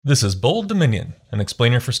This is Bold Dominion, an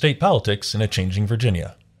explainer for state politics in a changing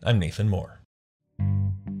Virginia. I'm Nathan Moore.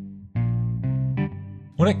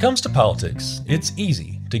 When it comes to politics, it's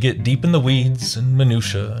easy to get deep in the weeds and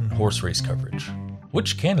minutia and horse race coverage.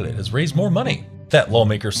 Which candidate has raised more money? That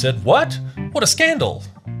lawmaker said, "What? What a scandal!"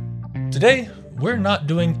 Today, we're not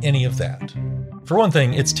doing any of that. For one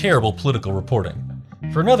thing, it's terrible political reporting.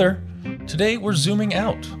 For another, today we're zooming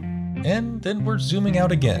out. And then we're zooming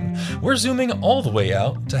out again. We're zooming all the way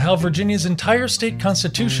out to how Virginia's entire state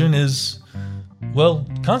constitution is, well,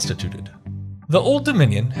 constituted. The Old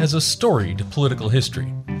Dominion has a storied political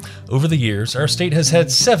history. Over the years, our state has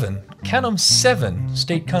had count 'em, seven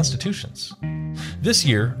state constitutions. This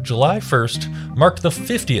year, July 1st, marked the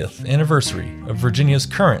 50th anniversary of Virginia's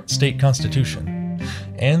current state constitution.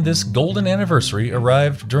 And this golden anniversary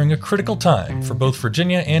arrived during a critical time for both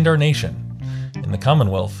Virginia and our nation. In the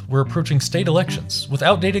Commonwealth, we're approaching state elections with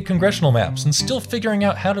outdated congressional maps and still figuring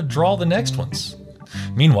out how to draw the next ones.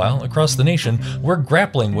 Meanwhile, across the nation, we're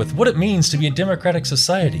grappling with what it means to be a democratic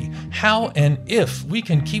society, how and if we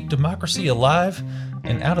can keep democracy alive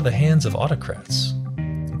and out of the hands of autocrats.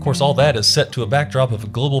 Of course, all that is set to a backdrop of a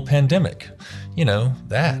global pandemic. You know,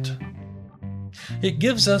 that. It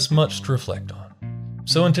gives us much to reflect on.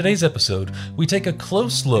 So in today's episode, we take a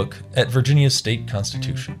close look at Virginia's state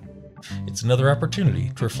constitution. It's another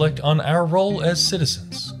opportunity to reflect on our role as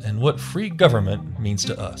citizens and what free government means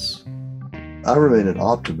to us. I remain an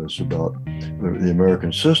optimist about the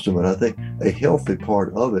American system, and I think a healthy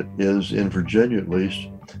part of it is, in Virginia at least,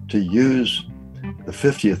 to use the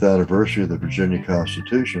 50th anniversary of the Virginia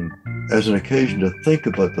Constitution as an occasion to think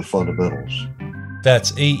about the fundamentals.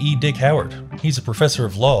 That's A.E. Dick Howard. He's a professor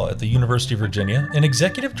of law at the University of Virginia and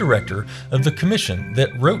executive director of the commission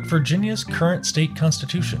that wrote Virginia's current state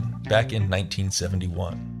constitution back in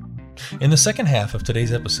 1971. In the second half of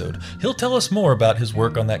today's episode, he'll tell us more about his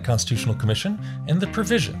work on that constitutional commission and the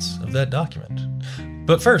provisions of that document.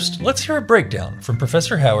 But first, let's hear a breakdown from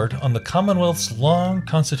Professor Howard on the Commonwealth's long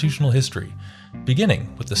constitutional history,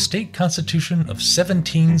 beginning with the state constitution of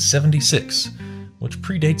 1776, which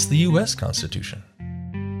predates the U.S. Constitution.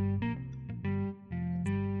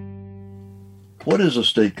 What is a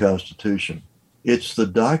state constitution? It's the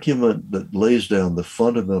document that lays down the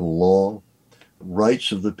fundamental law,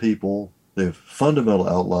 rights of the people, the fundamental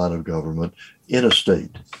outline of government in a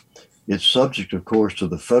state. It's subject, of course, to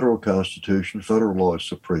the federal constitution. Federal law is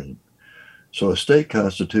supreme. So a state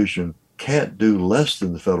constitution can't do less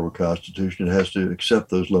than the federal constitution. It has to accept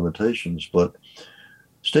those limitations, but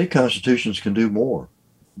state constitutions can do more.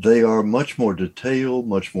 They are much more detailed,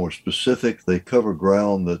 much more specific. They cover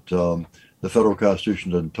ground that the federal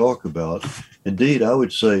constitution doesn't talk about. Indeed, I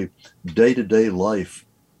would say day-to-day life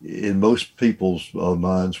in most people's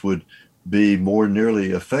minds would be more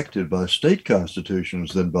nearly affected by state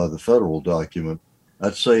constitutions than by the federal document.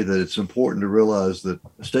 I'd say that it's important to realize that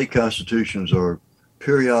state constitutions are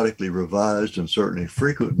periodically revised and certainly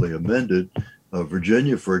frequently amended.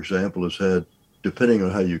 Virginia, for example, has had, depending on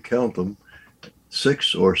how you count them,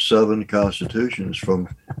 6 or 7 constitutions from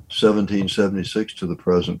 1776 to the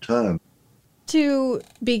present time. To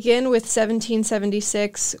begin with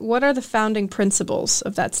 1776, what are the founding principles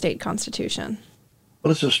of that state constitution?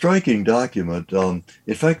 Well, it's a striking document. In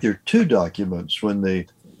fact, there are 2 documents. When the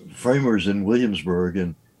framers in Williamsburg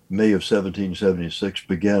in May of 1776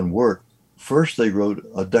 began work, first they wrote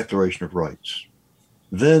a Declaration of Rights.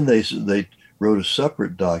 Then they wrote a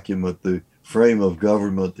separate document, the frame of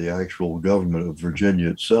government, the actual government of Virginia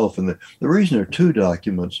itself. And the reason there are 2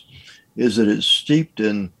 documents is that it's steeped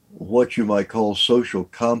in what you might call social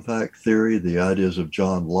compact theory, the ideas of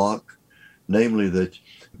John Locke, namely that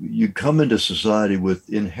you come into society with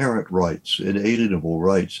inherent rights, inalienable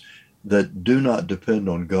rights that do not depend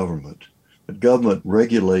on government. But government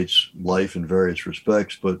regulates life in various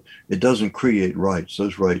respects, but it doesn't create rights.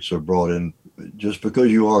 Those rights are brought in just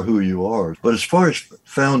because you are who you are. But as far as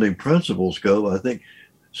founding principles go, I think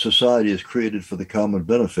society is created for the common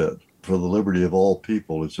benefit, for the liberty of all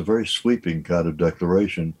people. It's a very sweeping kind of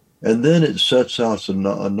declaration. And then it sets out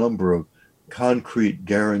a number of concrete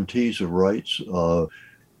guarantees of rights.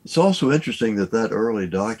 It's also interesting that early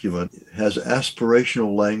document has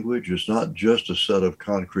aspirational language. It's not just a set of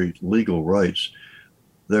concrete legal rights.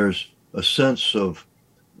 There's a sense of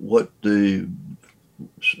what the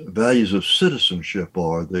values of citizenship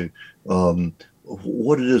are,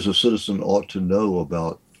 what it is a citizen ought to know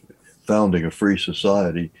about founding a free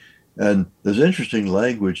society. And there's interesting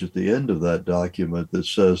language at the end of that document that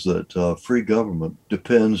says that free government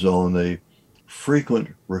depends on a frequent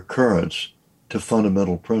recurrence to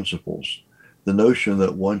fundamental principles. The notion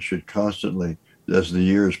that one should constantly, as the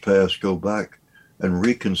years pass, go back and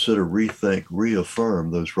reconsider, rethink,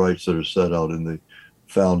 reaffirm those rights that are set out in the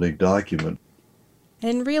founding document. I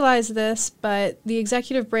didn't realize this, but the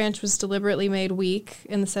executive branch was deliberately made weak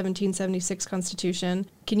in the 1776 Constitution.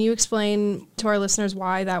 Can you explain to our listeners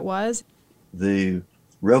why that was? The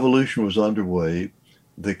revolution was underway.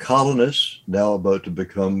 The colonists, now about to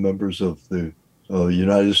become members of the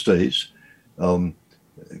United States,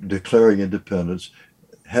 declaring independence,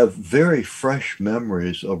 have very fresh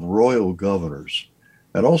memories of royal governors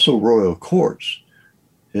and also royal courts.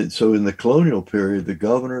 So in the colonial period, the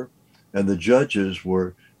governor and the judges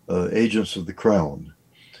were agents of the crown.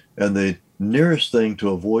 And the nearest thing to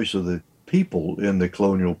a voice of the people in the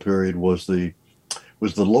colonial period was the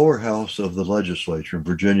lower house of the legislature. In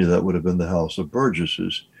Virginia, that would have been the House of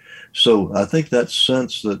Burgesses. So I think that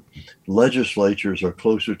sense that legislatures are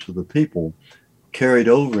closer to the people carried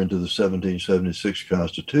over into the 1776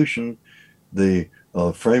 Constitution. The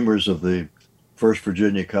framers of the First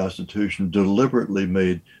Virginia Constitution deliberately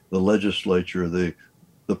made the legislature the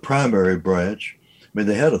primary branch. I mean,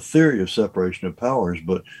 they had a theory of separation of powers,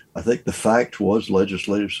 but I think the fact was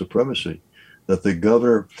legislative supremacy, that the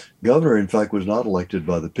governor, in fact, was not elected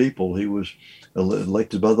by the people. He was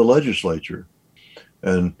elected by the legislature.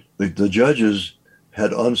 And the judges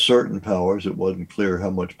had uncertain powers. It wasn't clear how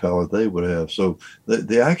much power they would have. So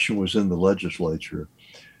the action was in the legislature.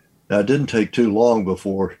 Now, it didn't take too long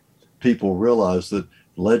before people realized that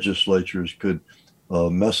legislatures could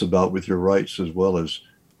mess about with your rights as well as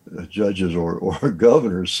judges or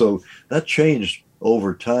governors. So that changed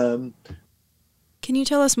over time. Can you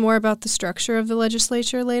tell us more about the structure of the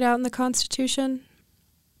legislature laid out in the Constitution?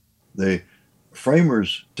 The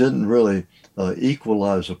framers didn't really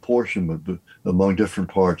equalize apportionment among different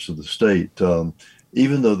parts of the state.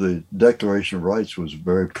 Even though the Declaration of Rights was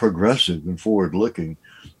very progressive and forward-looking,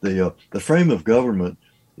 the frame of government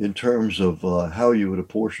in terms of how you would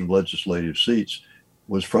apportion legislative seats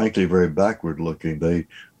was frankly very backward-looking. They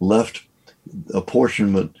left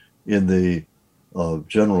apportionment in the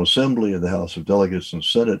General Assembly and the House of Delegates and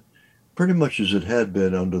Senate pretty much as it had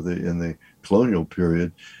been in the colonial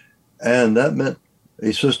period, and that meant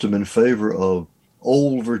a system in favor of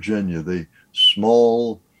old Virginia, the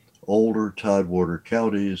small, older tidewater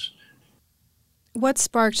counties. What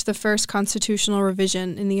sparked the first constitutional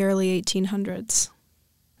revision in the early 1800s?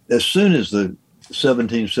 As soon as the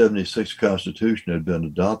 1776 Constitution had been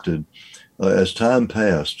adopted, as time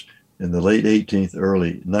passed in the late 18th,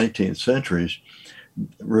 early 19th centuries,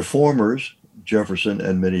 reformers, Jefferson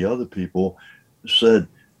and many other people, said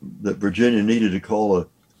that Virginia needed to call a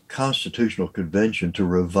constitutional convention to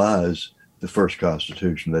revise the first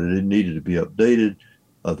Constitution, that it needed to be updated,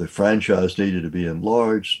 the franchise needed to be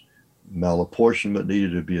enlarged, malapportionment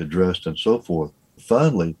needed to be addressed, and so forth.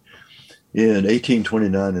 Finally, in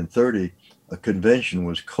 1829 and 30, a convention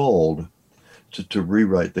was called to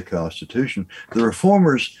rewrite the Constitution. The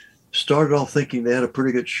reformers started off thinking they had a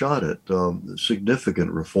pretty good shot at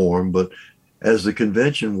significant reform, but as the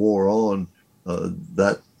convention wore on,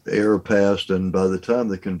 that era passed, and by the time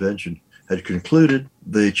the convention had concluded,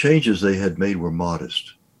 the changes they had made were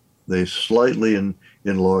modest. They slightly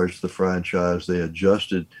enlarged the franchise. They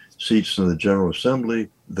adjusted seats in the General Assembly.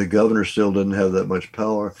 The governor still didn't have that much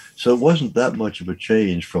power. So it wasn't that much of a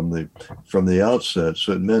change from the outset.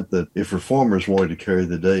 So it meant that if reformers wanted to carry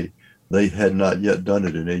the day, they had not yet done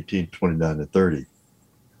it in 1829 and 30.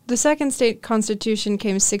 The second state constitution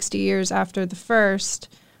came 60 years after the first,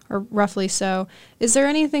 or roughly so. Is there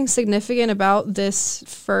anything significant about this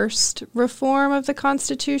first reform of the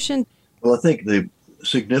Constitution? Well, I think the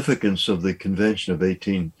significance of the Convention of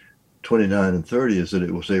 1829 and 30 is that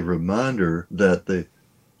it was a reminder that the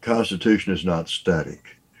Constitution is not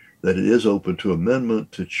static, that it is open to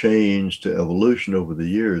amendment, to change, to evolution over the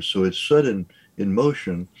years. So it's set in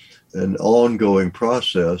motion an ongoing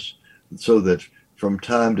process, so that from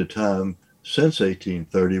time to time since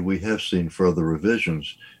 1830, we have seen further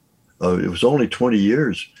revisions. It was only 20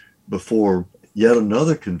 years before yet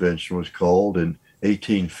another convention was called in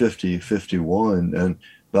 1850-51, and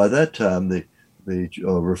by that time the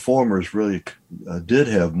reformers really did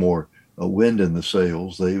have more wind in the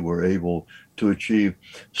sails. They were able to achieve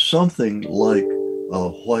something like a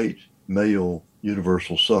white male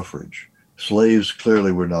universal suffrage. Slaves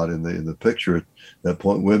clearly were not in the picture at that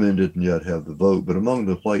point. Women didn't yet have the vote, but among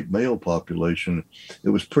the white male population, it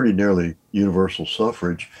was pretty nearly universal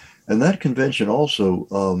suffrage. And that convention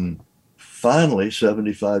also, finally,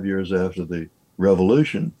 75 years after the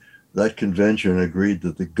Revolution, that convention agreed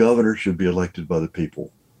that the governor should be elected by the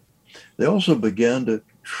people. They also began to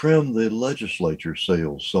trim the legislature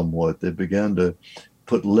sails somewhat. They began to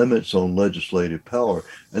put limits on legislative power.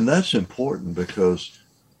 And that's important because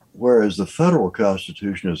whereas the federal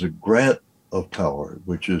Constitution is a grant of power,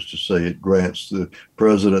 which is to say it grants the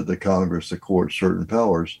president, the Congress, the court certain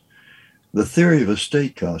powers, the theory of a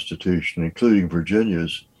state constitution, including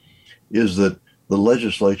Virginia's, is that the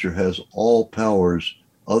legislature has all powers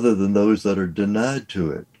other than those that are denied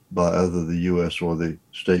to it by either the U.S. or the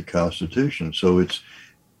state constitution. So it's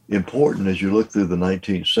important as you look through the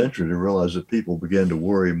 19th century to realize that people began to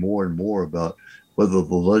worry more and more about whether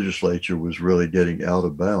the legislature was really getting out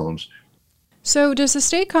of bounds. So does the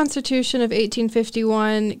state constitution of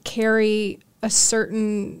 1851 carry a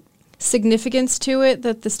certain significance to it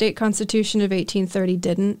that the state constitution of 1830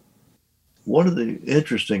 didn't? One of the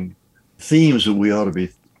interesting themes that we ought to be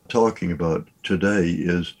talking about today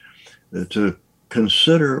is to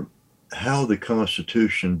consider how the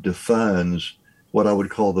Constitution defines what I would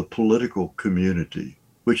call the political community,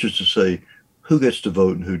 which is to say who gets to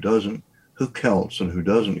vote and who doesn't, who counts and who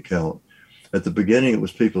doesn't count. At the beginning, it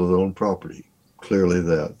was people that owned property, clearly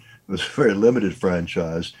that. It was a very limited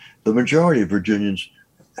franchise. The majority of Virginians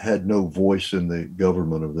had no voice in the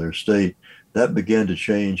government of their state. That began to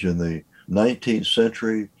change in the 19th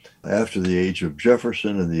century. After the age of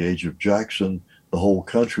Jefferson and the age of Jackson, the whole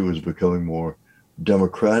country was becoming more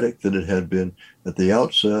democratic than it had been at the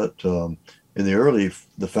outset. In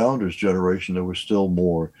the founders' generation, there was still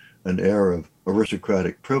more an air of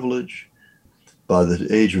aristocratic privilege. By the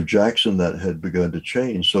age of Jackson, that had begun to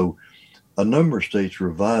change. So a number of states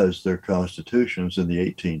revised their constitutions in the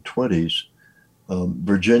 1820s.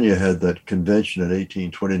 Virginia had that convention in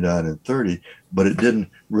 1829 and 30, but it didn't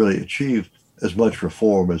really achieve as much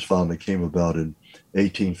reform as finally came about in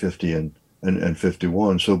 1850 and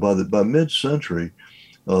 51. So by mid-century,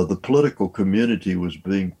 the political community was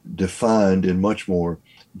being defined in much more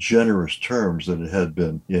generous terms than it had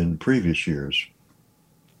been in previous years.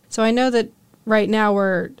 So I know that right now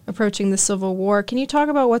we're approaching the Civil War. Can you talk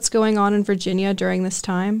about what's going on in Virginia during this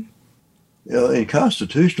time? In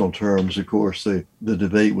constitutional terms, of course, the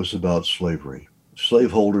debate was about slavery.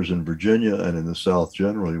 Slaveholders in Virginia and in the South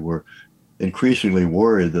generally were increasingly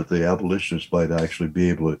worried that the abolitionists might actually be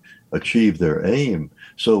able to achieve their aim.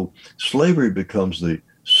 So slavery becomes the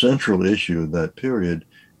central issue in that period.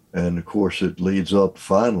 And of course, it leads up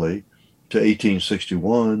finally to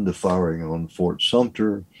 1861, the firing on Fort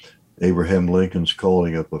Sumter, Abraham Lincoln's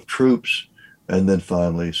calling up of troops, and then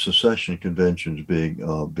finally secession conventions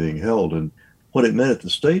being held. And what it meant at the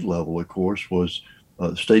state level, of course, was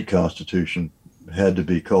the state constitution had to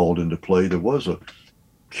be called into play. There was a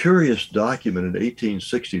curious document in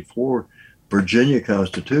 1864, Virginia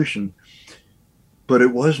Constitution, but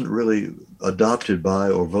it wasn't really adopted by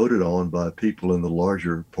or voted on by people in the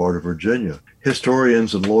larger part of Virginia.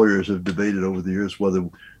 Historians and lawyers have debated over the years whether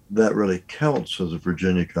that really counts as a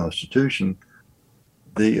Virginia Constitution.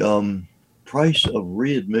 The price of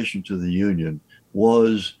readmission to the Union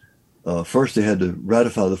was, first they had to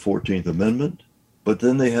ratify the 14th Amendment, but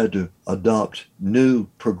then they had to adopt new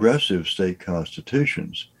progressive state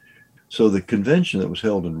constitutions. So the convention that was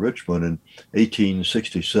held in Richmond in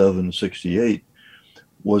 1867-68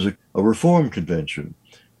 was a reform convention.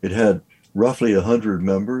 It had roughly 100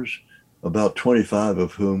 members, about 25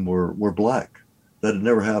 of whom were black. That had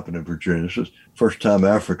never happened in Virginia. This was the first time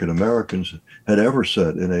African Americans had ever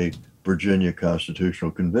sat in a Virginia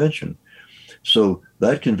Constitutional Convention. So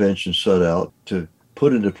that convention set out to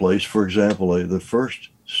put into place, for example, the first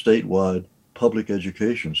statewide public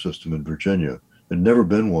education system in Virginia. There'd never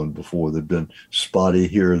been one before. There'd been spotty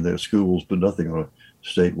here and there schools, but nothing on a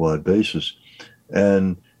statewide basis.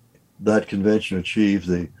 And that convention achieved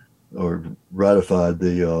ratified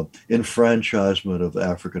the enfranchisement of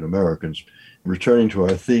African Americans. Returning to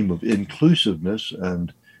our theme of inclusiveness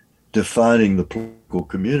and defining the political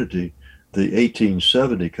community, the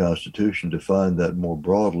 1870 Constitution defined that more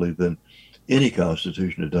broadly than any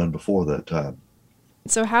constitution had done before that time.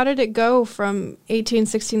 So how did it go from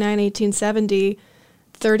 1869, 1870,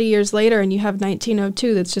 30 years later, and you have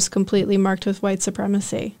 1902 that's just completely marked with white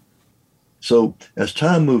supremacy? So as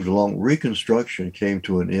time moved along, Reconstruction came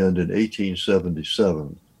to an end in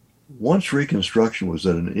 1877. Once Reconstruction was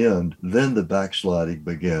at an end, then the backsliding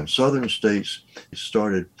began. Southern states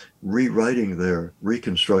started rewriting their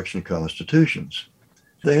Reconstruction constitutions.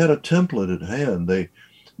 They had a template at hand.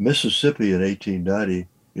 Mississippi in 1890,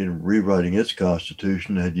 in rewriting its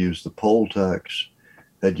constitution, had used the poll tax,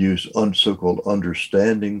 had used so-called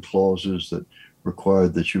understanding clauses that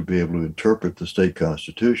required that you be able to interpret the state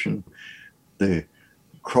constitution. The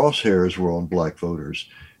crosshairs were on black voters,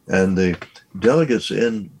 and the delegates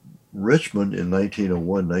in Richmond in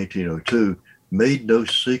 1901, 1902 made no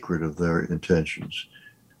secret of their intentions.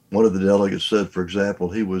 One of the delegates said, for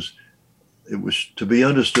example, it was to be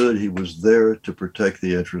understood he was there to protect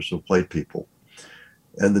the interests of white people.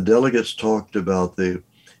 And the delegates talked about the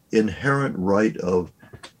inherent right of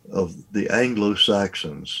the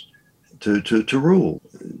Anglo-Saxons to rule.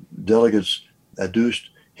 Delegates adduced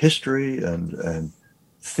history and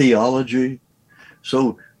theology.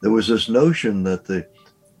 So there was this notion that the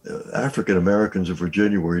African Americans of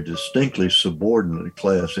Virginia were a distinctly subordinate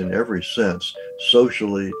class in every sense,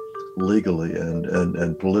 socially, legally,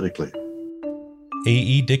 and politically.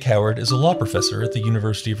 A.E. Dick Howard is a law professor at the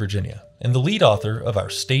University of Virginia and the lead author of our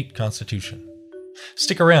state constitution.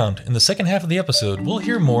 Stick around. In the second half of the episode, we'll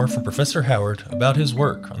hear more from Professor Howard about his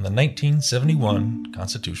work on the 1971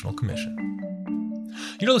 Constitutional Commission.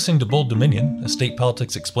 You're listening to Bold Dominion, a state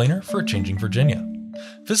politics explainer for a changing Virginia.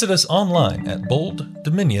 Visit us online at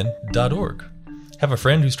bolddominion.org. Have a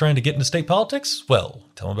friend who's trying to get into state politics? Well,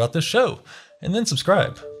 tell them about this show, and then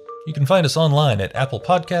subscribe. You can find us online at Apple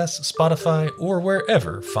Podcasts, Spotify, or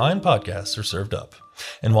wherever fine podcasts are served up.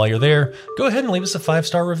 And while you're there, go ahead and leave us a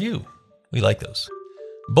 5-star review. We like those.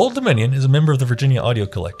 Bold Dominion is a member of the Virginia Audio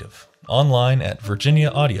Collective, online at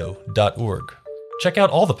virginiaaudio.org. Check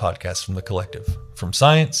out all the podcasts from the collective, from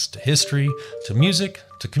science to history to music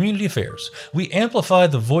to community affairs. We amplify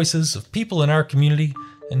the voices of people in our community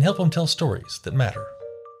and help them tell stories that matter.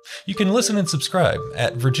 You can listen and subscribe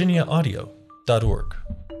at virginiaaudio.org.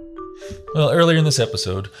 Well, earlier in this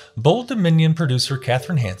episode, Bold Dominion producer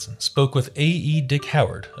Katherine Hanson spoke with A.E. Dick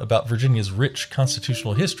Howard about Virginia's rich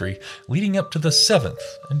constitutional history leading up to the 7th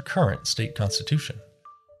and current state constitution.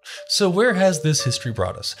 So where has this history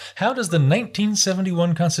brought us? How does the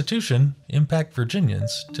 1971 Constitution impact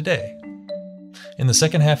Virginians today? In the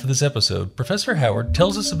second half of this episode, Professor Howard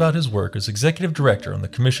tells us about his work as executive director on the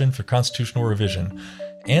Commission for Constitutional Revision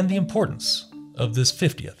and the importance of this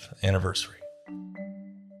 50th anniversary.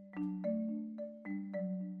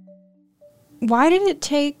 Why did it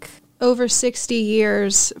take over 60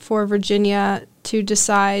 years for Virginia to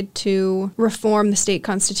decide to reform the state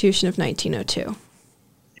constitution of 1902?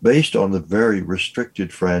 Based on the very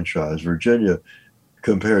restricted franchise, Virginia,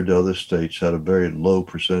 compared to other states, had a very low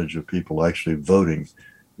percentage of people actually voting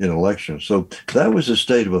in elections. So that was the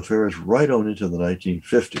state of affairs right on into the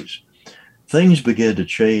 1950s. Things began to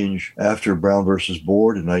change after Brown versus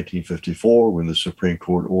Board in 1954, when the Supreme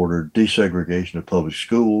Court ordered desegregation of public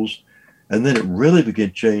schools. And then it really began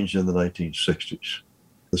to change in the 1960s.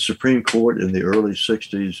 The Supreme Court in the early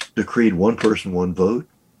 60s decreed one person, one vote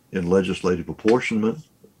in legislative apportionment.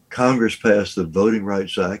 Congress passed the Voting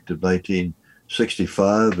Rights Act of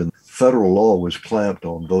 1965, and federal law was clamped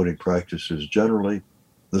on voting practices generally.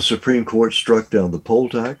 The Supreme Court struck down the poll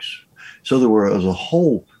tax. So there was a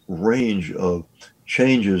whole range of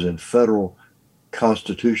changes in federal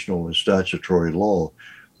constitutional and statutory law,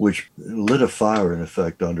 which lit a fire, in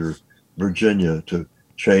effect, under Virginia to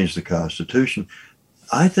change the Constitution.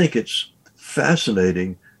 I think it's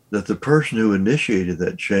fascinating that the person who initiated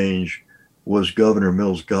that change was Governor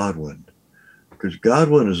Mills Godwin, because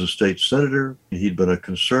Godwin is a state senator. He'd been a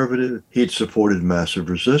conservative. He'd supported massive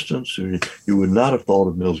resistance. You would not have thought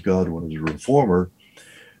of Mills Godwin as a reformer,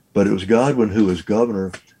 but it was Godwin who, as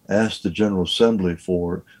governor, asked the General Assembly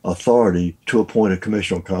for authority to appoint a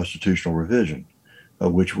commission on constitutional revision,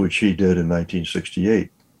 which he did in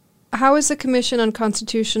 1968. How is the Commission on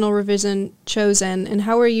Constitutional Revision chosen, and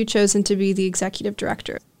how are you chosen to be the executive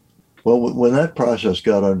director? Well, when that process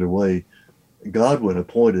got underway, Godwin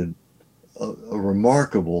appointed a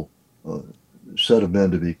remarkable set of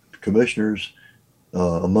men to be commissioners.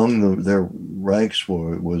 Among their ranks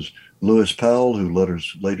was Lewis Powell, who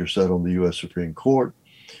later sat on the U.S. Supreme Court,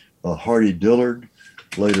 Hardy Dillard,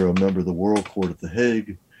 later a member of the World Court at The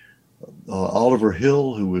Hague, Oliver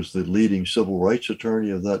Hill, who was the leading civil rights attorney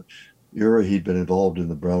of that era. He'd been involved in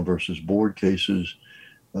the Brown versus Board cases.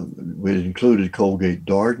 It included Colgate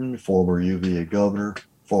Darden, former UVA governor,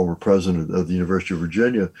 former president of the University of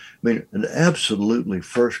Virginia. I mean, an absolutely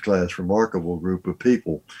first-class, remarkable group of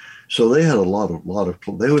people. So they had they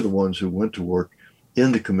were the ones who went to work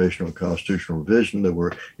in the Commission on Constitutional Revision. There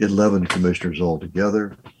were 11 commissioners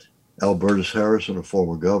altogether. Albertus Harrison, a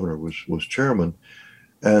former governor, was chairman.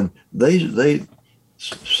 And they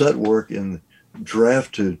set work in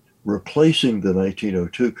drafted replacing the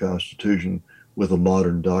 1902 Constitution with a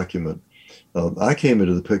modern document. I came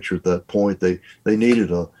into the picture at that point. They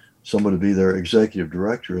needed someone to be their executive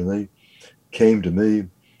director, and they came to me.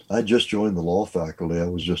 I just joined the law faculty. I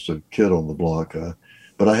was just a kid on the block,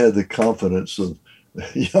 but I had the confidence of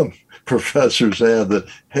young professors have that,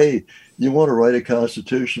 hey, you want to write a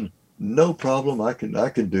constitution? No problem. I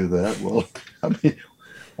can do that. Well, I mean,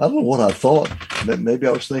 I don't know what I thought. Maybe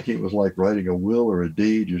I was thinking it was like writing a will or a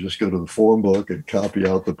deed. You just go to the form book and copy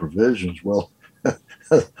out the provisions. Well,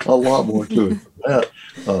 a lot more to it than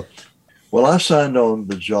that. Well, I signed on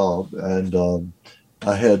the job, and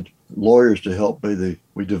I had lawyers to help me.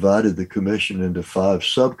 We divided the commission into 5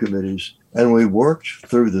 subcommittees, and we worked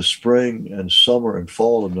through the spring and summer and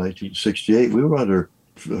fall of 1968. We were under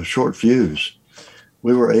a short fuse.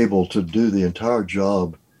 We were able to do the entire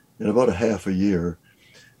job in about a half a year.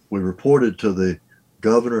 We reported to the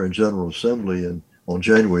Governor and General Assembly on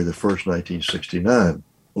January the 1st, 1969.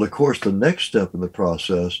 Well, of course, the next step in the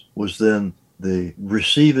process was then the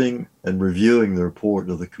receiving and reviewing the report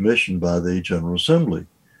of the commission by the General Assembly.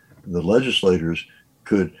 The legislators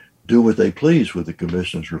could do what they pleased with the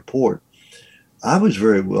commission's report. I was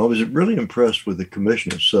really impressed with the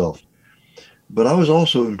commission itself, but I was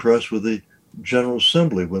also impressed with the General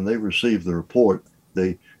Assembly. When they received the report,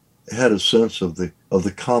 they had a sense of the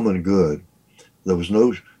common good. There was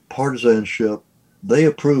no partisanship. They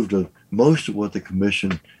approved of most of what the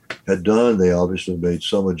commission had done. They obviously made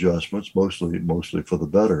some adjustments, mostly for the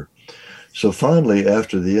better. So finally,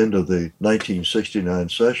 after the end of the 1969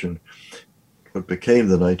 session, what became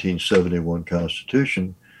the 1971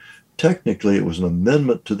 Constitution, technically it was an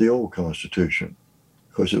amendment to the old Constitution.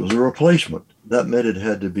 Of course, it was a replacement. That meant it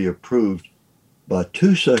had to be approved by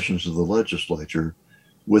 2 sessions of the legislature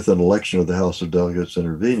with an election of the House of Delegates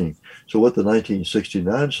intervening. So what the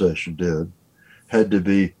 1969 session did had to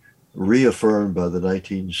be reaffirmed by the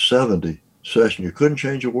 1970 session. You couldn't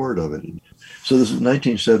change a word of it. So this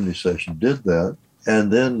 1970 session did that,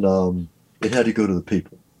 and then it had to go to the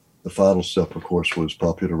people. The final step, of course, was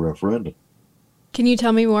popular referendum. Can you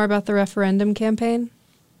tell me more about the referendum campaign?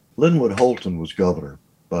 Linwood Holton was governor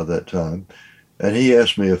by that time, and he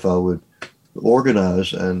asked me if I would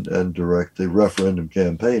organize and direct the referendum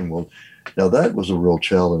campaign. Well, now that was a real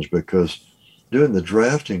challenge because doing the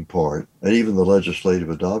drafting part and even the legislative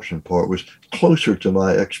adoption part was closer to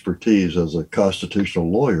my expertise as a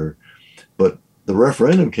constitutional lawyer. But the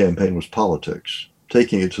referendum campaign was politics,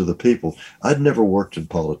 taking it to the people. I'd never worked in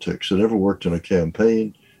politics. I never worked in a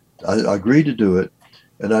campaign. I agreed to do it,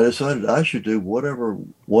 and I decided I should do whatever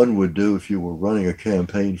one would do if you were running a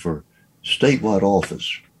campaign for statewide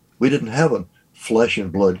office. We didn't have a flesh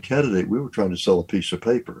and blood candidate. We were trying to sell a piece of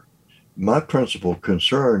paper. My principal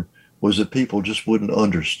concern was that people just wouldn't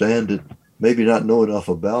understand it, maybe not know enough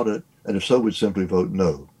about it, and if so, would simply vote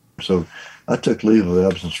no. So I took leave of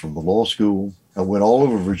absence from the law school. I went all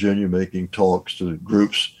over Virginia making talks to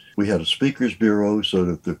groups. We had a speakers bureau so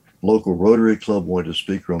that the local Rotary Club wanted a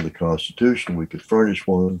speaker on the Constitution, we could furnish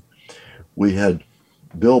one. We had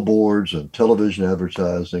billboards and television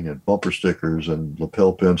advertising and bumper stickers and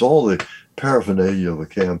lapel pins, all the paraphernalia of a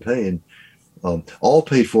campaign, all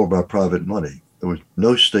paid for by private money. There was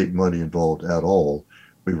no state money involved at all.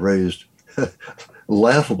 We raised a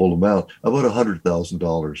laughable amount, about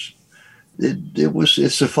 $100,000.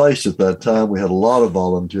 It sufficed at that time. We had a lot of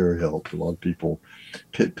volunteer help. A lot of people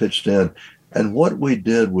pitched in. And what we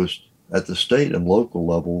did was, at the state and local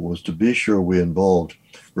level, was to be sure we involved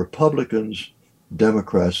Republicans,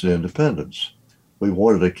 Democrats, and independents. We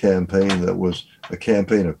wanted a campaign that was a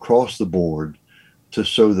campaign across the board to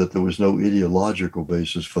show that there was no ideological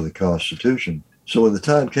basis for the Constitution. So when the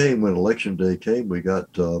time came, when election day came, we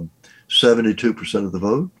got 72% of the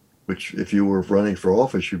vote, which if you were running for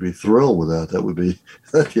office, you'd be thrilled with that.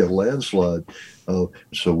 That'd be a landslide.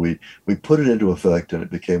 So we put it into effect, and it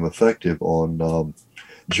became effective on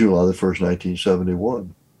July the 1st,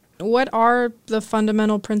 1971. What are the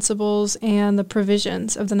fundamental principles and the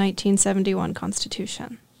provisions of the 1971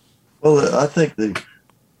 Constitution? Well, I think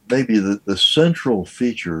maybe the central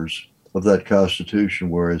features of that Constitution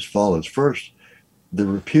were as follows. First, the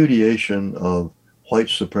repudiation of white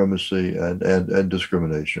supremacy and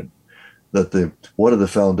discrimination. That one of the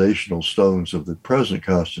foundational stones of the present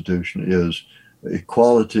Constitution is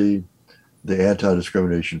equality, the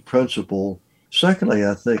anti-discrimination principle. Secondly,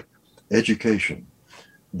 I think education,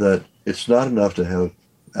 that it's not enough to have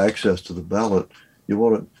access to the ballot. You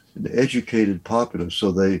want an educated populace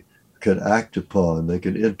so they can act upon, they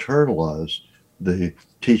can internalize the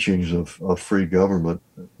teachings of free government.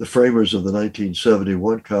 The framers of the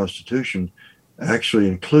 1971 Constitution actually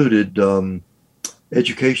included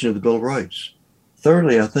education of the Bill of Rights.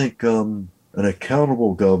 Thirdly, I think an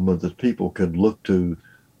accountable government that people can look to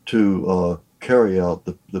carry out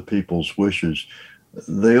the people's wishes.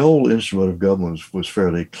 The old instrument of government was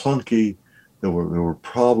fairly clunky. There were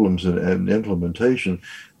problems in implementation.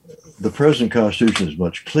 The present Constitution is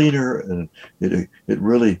much cleaner, and it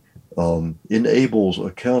really enables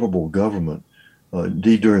accountable government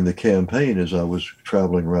Indeed, during the campaign, as I was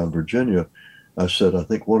traveling around Virginia, I said, I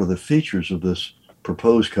think one of the features of this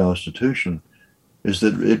proposed Constitution is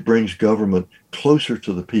that it brings government closer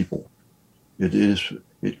to the people.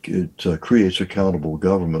 It creates accountable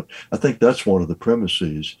government. I think that's one of the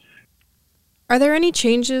premises. Are there any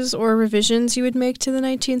changes or revisions you would make to the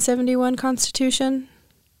 1971 Constitution?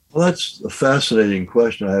 Well, that's a fascinating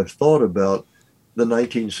question. I have thought about the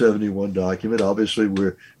 1971 document. Obviously,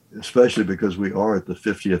 especially because we are at the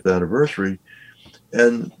 50th anniversary,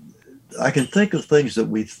 and I can think of things that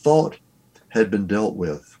we thought had been dealt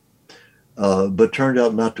with, but turned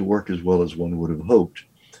out not to work as well as one would have hoped.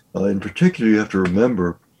 In particular, you have to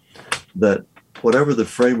remember that whatever the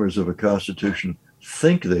framers of a constitution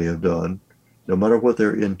think they have done, no matter what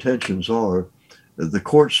their intentions are, the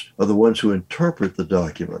courts are the ones who interpret the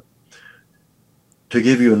document. To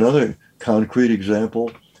give you another concrete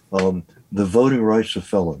example, the voting rights of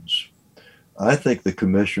felons. I think the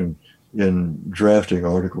commission, in drafting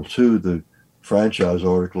Article 2, the franchise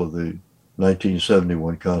article of the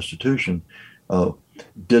 1971 Constitution,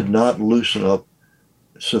 did not loosen up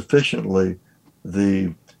sufficiently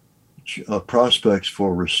the prospects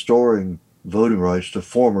for restoring voting rights to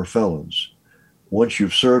former felons. Once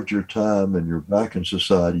you've served your time and you're back in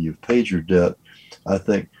society, you've paid your debt, I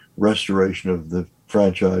think restoration of the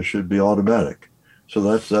franchise should be automatic. So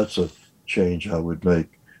that's a change I would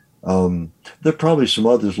make. There are probably some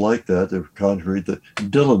others like that. They're concrete. The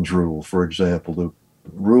Dillon's rule, for example, the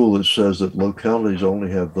rule that says that localities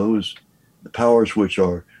only have those powers which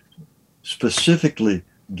are specifically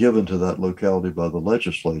given to that locality by the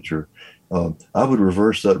legislature. I would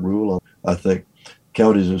reverse that rule. I think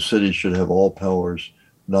counties and cities should have all powers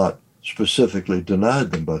not specifically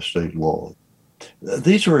denied them by state law.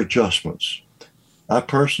 These are adjustments. I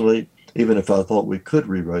personally, even if I thought we could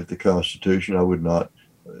rewrite the Constitution, I would not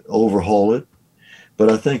overhaul it. But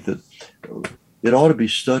I think that it ought to be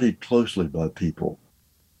studied closely by people.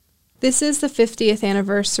 This is the 50th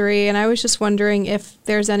anniversary, and I was just wondering if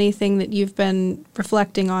there's anything that you've been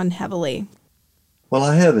reflecting on heavily. Well,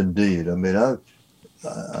 I have indeed. I mean,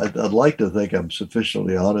 I'd like to think I'm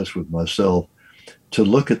sufficiently honest with myself to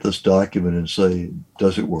look at this document and say,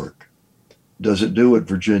 does it work? Does it do what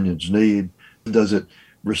Virginians need? Does it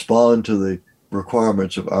respond to the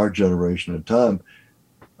requirements of our generation and time?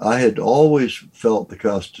 I had always felt the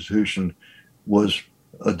Constitution was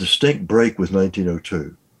a distinct break with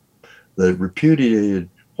 1902. That it repudiated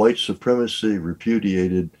white supremacy,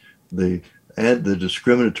 repudiated the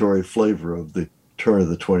discriminatory flavor of the turn of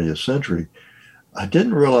the 20th century. I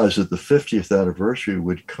didn't realize that the 50th anniversary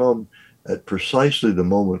would come at precisely the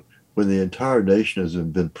moment when the entire nation has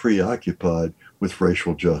been preoccupied with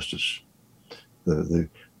racial justice. The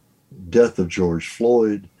death of George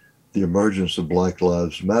Floyd, the emergence of Black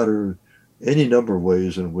Lives Matter, any number of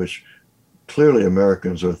ways in which clearly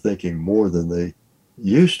Americans are thinking more than they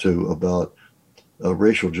used to about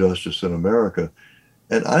racial justice in America.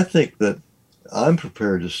 And I think that I'm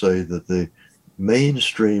prepared to say that the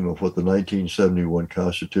mainstream of what the 1971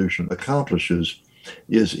 Constitution accomplishes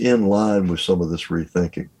is in line with some of this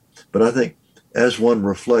rethinking. But I think as one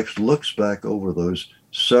looks back over those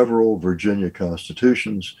several Virginia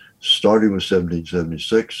constitutions, starting with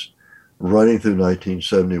 1776, running through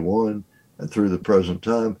 1971 and through the present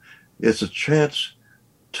time, it's a chance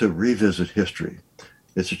to revisit history.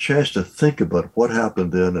 It's a chance to think about what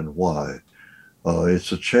happened then and why.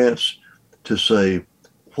 It's a chance to say,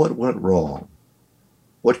 what went wrong?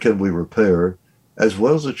 What can we repair? As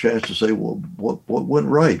well as a chance to say, well, what went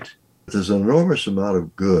right? There's an enormous amount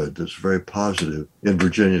of good that's very positive in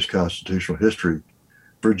Virginia's constitutional history.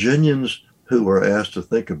 Virginians who are asked to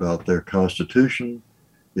think about their Constitution,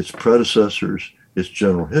 its predecessors, its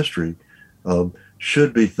general history,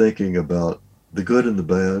 should be thinking about the good and the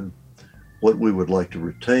bad, what we would like to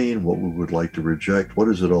retain, what we would like to reject, what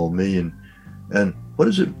does it all mean, and what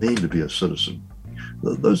does it mean to be a citizen?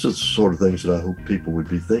 Those are the sort of things that I hope people would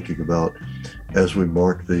be thinking about as we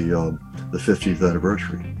mark the 50th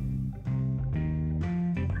anniversary.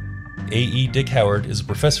 A.E. Dick Howard is a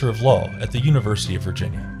professor of law at the University of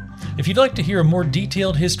Virginia. If you'd like to hear a more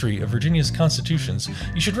detailed history of Virginia's constitutions,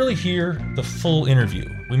 you should really hear the full interview.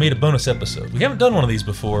 We made a bonus episode. We haven't done one of these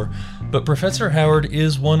before, but Professor Howard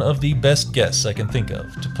is one of the best guests I can think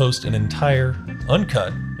of to post an entire,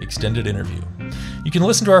 uncut, extended interview. You can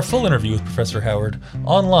listen to our full interview with Professor Howard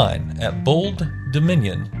online at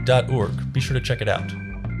bolddominion.org. Be sure to check it out.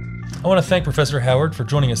 I want to thank Professor Howard for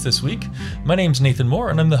joining us this week. My name's Nathan Moore,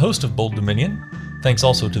 and I'm the host of Bold Dominion. Thanks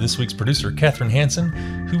also to this week's producer, Katherine Hansen,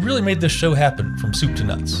 who really made this show happen from soup to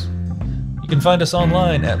nuts. You can find us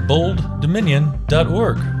online at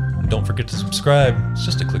bolddominion.org. Don't forget to subscribe. It's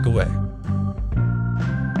just a click away.